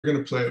going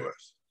to play with.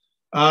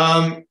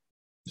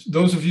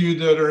 Those of you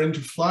that are into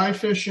fly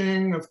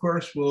fishing, of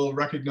course, will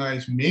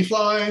recognize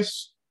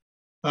mayflies.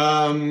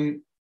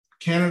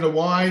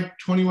 Canada-wide,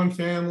 21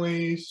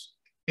 families,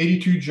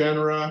 82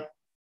 genera,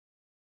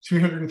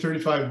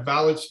 335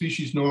 valid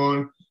species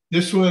known.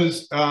 This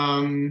was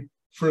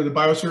for the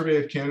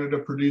Biosurvey of Canada,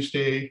 produced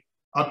a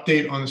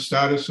update on the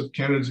status of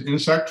Canada's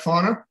insect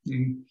fauna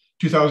in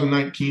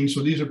 2019.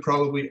 So these are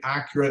probably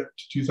accurate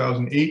to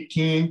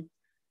 2018.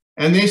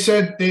 And they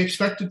said they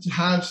expected to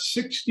have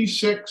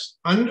 66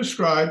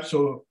 undescribed,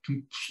 so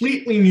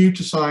completely new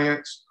to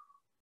science,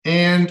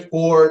 and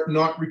or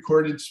not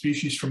recorded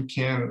species from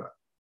Canada.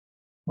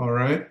 All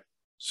right.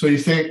 So you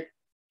think,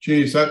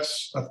 geez,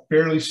 that's a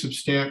fairly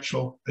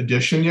substantial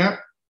addition yet.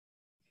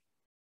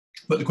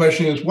 But the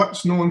question is,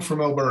 what's known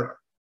from Alberta?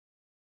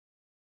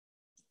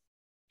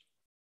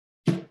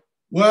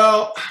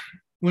 Well,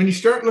 when you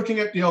start looking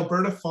at the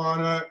Alberta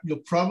fauna, you'll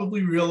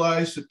probably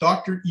realize that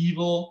Dr.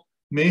 Evil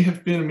may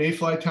have been a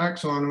mayfly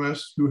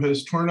taxonomist who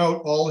has torn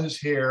out all his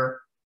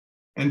hair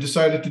and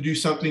decided to do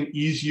something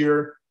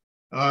easier,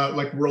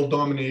 like world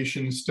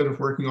domination, instead of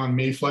working on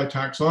mayfly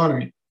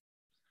taxonomy.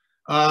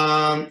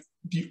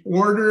 The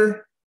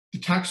order, the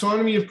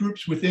taxonomy of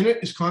groups within it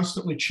is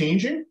constantly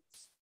changing,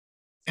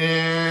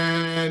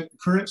 and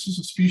occurrences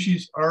of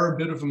species are a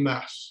bit of a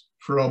mess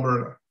for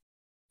Alberta.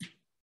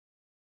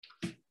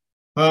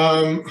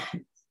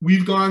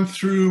 We've gone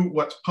through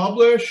what's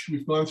published.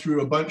 We've gone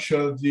through a bunch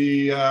of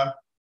the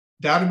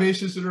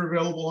databases that are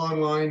available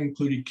online,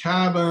 including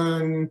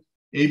Cabin,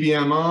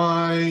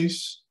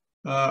 ABMIs,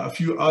 a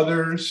few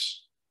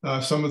others,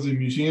 some of the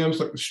museums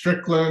like the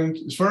Strickland.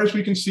 As far as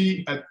we can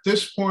see at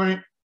this point,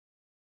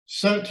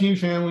 17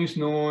 families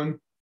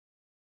known,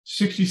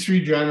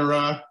 63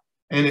 genera,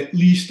 and at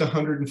least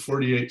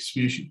 148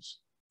 species.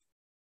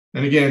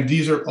 And again,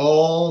 these are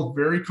all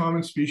very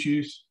common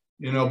species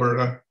in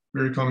Alberta,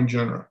 very common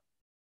genera.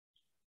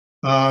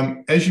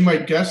 As you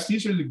might guess,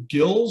 these are the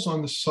gills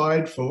on the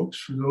side, folks,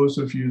 for those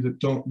of you that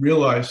don't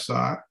realize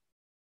that.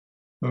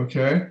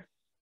 Okay.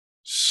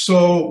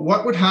 So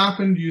what would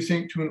happen, do you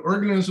think, to an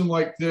organism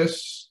like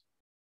this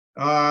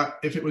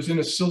if it was in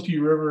a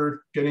silty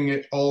river, getting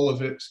it, all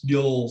of its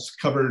gills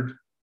covered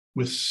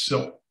with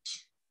silt?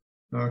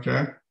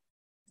 Okay.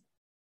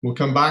 We'll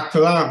come back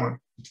to that one.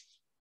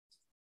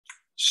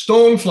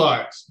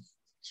 Stoneflies.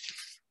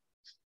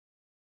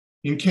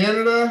 In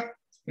Canada,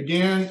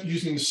 again,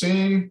 using the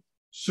same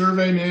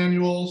survey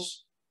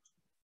manuals,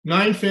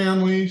 9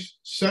 families,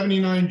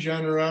 79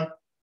 genera,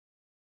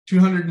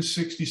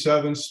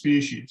 267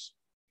 species.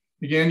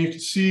 Again, you can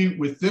see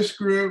with this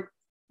group,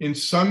 in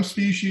some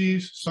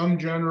species, some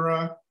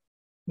genera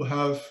will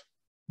have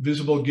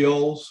visible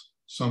gills,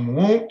 some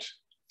won't.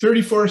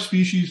 34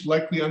 species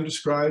likely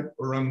undescribed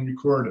or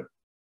unrecorded.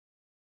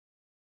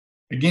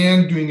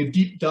 Again, doing a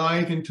deep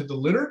dive into the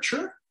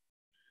literature,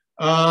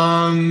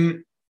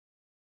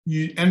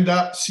 you end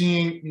up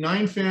seeing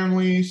 9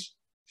 families,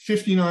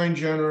 59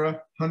 genera,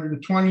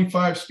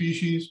 125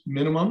 species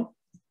minimum.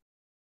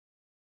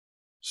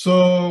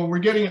 So we're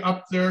getting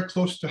up there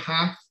close to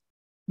half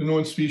the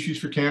known species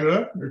for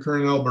Canada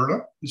occur in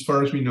Alberta, as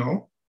far as we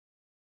know.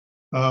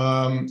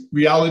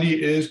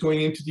 Reality is,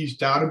 going into these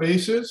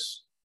databases,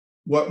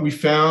 what we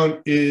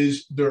found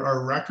is there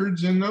are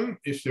records in them,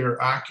 if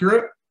they're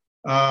accurate,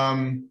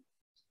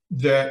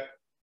 that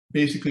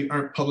basically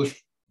aren't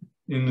published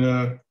in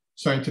the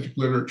scientific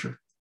literature.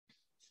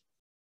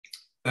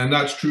 And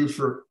that's true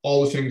for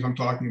all the things I'm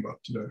talking about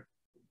today.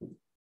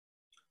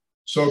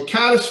 So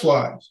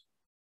caddisflies.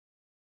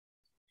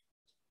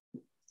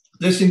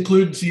 This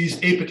includes these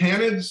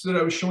apatanids that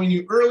I was showing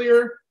you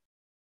earlier.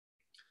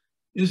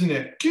 Isn't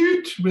it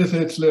cute with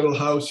its little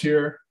house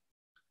here?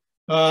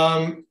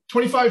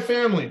 25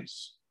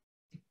 families,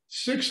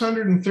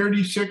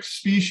 636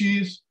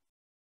 species,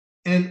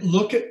 and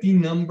look at the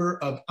number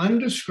of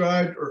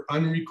undescribed or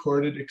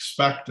unrecorded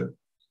expected.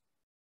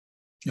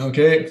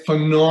 Okay,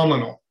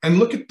 phenomenal. And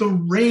look at the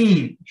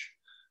range.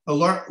 A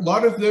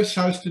lot of this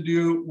has to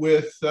do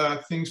with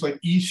things like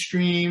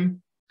eStream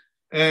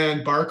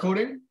and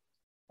barcoding,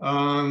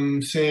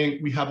 saying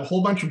we have a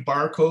whole bunch of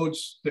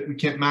barcodes that we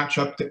can't match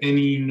up to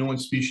any known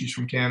species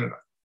from Canada.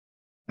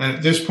 And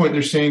at this point,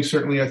 they're saying,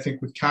 certainly, I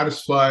think with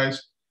caddisflies,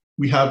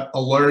 we have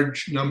a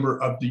large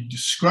number of the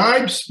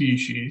described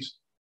species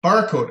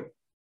barcoded.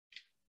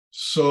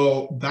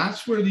 So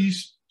that's where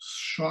these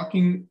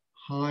shocking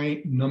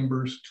high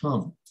numbers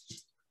come.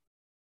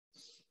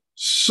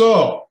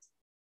 So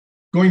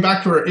going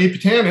back to our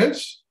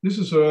apatanids, this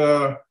is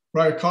a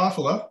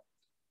Rhyocophila.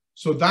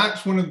 So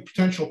that's one of the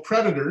potential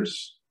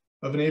predators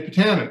of an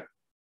apatanid.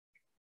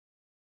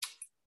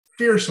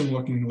 Fearsome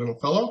looking little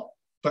fellow,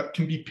 but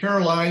can be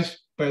paralyzed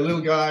by a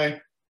little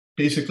guy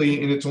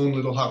basically in its own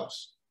little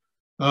house.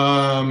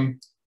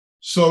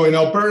 So in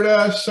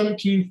Alberta,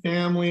 17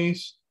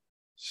 families,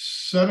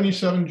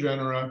 77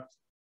 genera,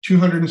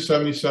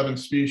 277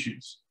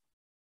 species.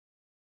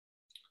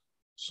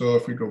 So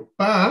if we go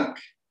back,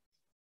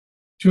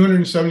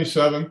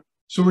 277.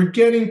 So we're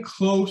getting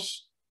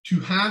close to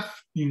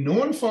half the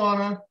known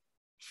fauna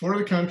for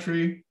the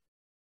country.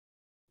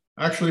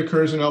 Actually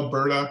occurs in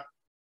Alberta.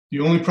 The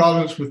only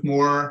province with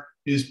more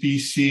is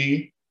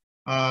BC.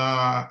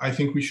 I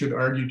think we should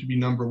argue to be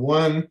number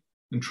one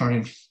and try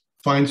and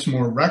find some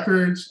more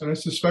records, and I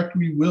suspect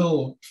we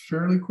will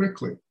fairly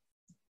quickly.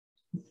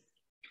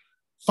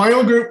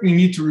 Final group we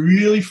need to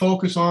really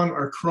focus on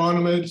are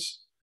chironomids.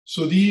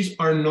 So these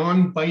are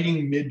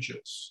non-biting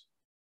midges.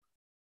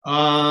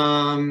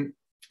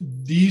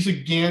 These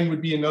again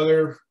would be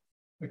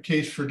a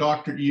case for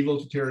Dr. Evil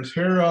to tear his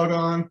hair out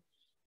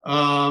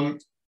on.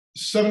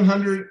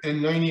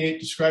 798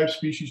 described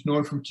species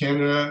known from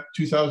Canada,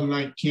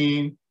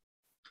 2019.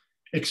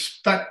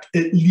 Expect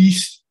at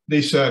least,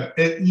 they said,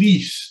 at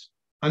least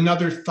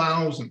another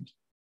 1,000.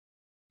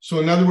 So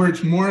in other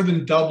words, more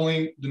than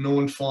doubling the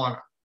known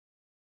fauna.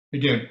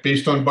 Again,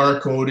 based on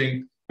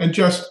barcoding and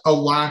just a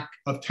lack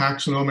of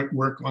taxonomic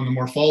work on the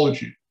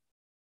morphology.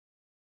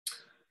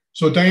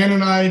 So Diane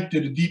and I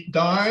did a deep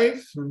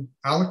dive, and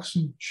Alex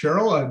and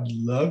Cheryl, I'd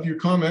love your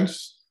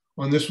comments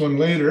on this one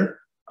later.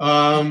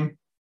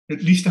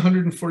 At least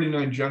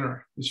 149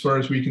 genera, as far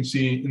as we can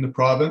see in the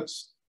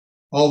province.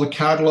 All the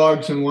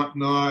catalogs and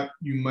whatnot,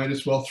 you might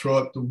as well throw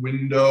out the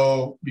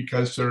window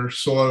because they're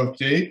so out of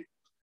date.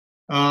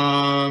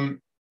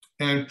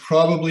 And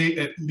probably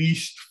at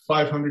least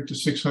 500 to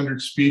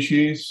 600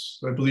 species,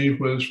 I believe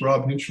was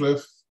Rob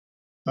Hinchliffe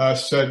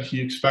said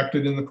he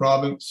expected in the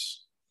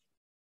province.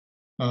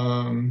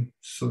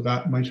 So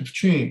that might have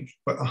changed,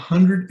 but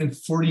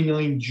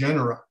 149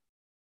 genera.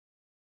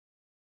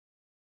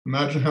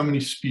 Imagine how many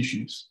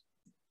species.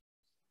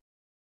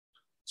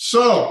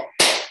 So,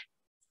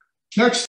 next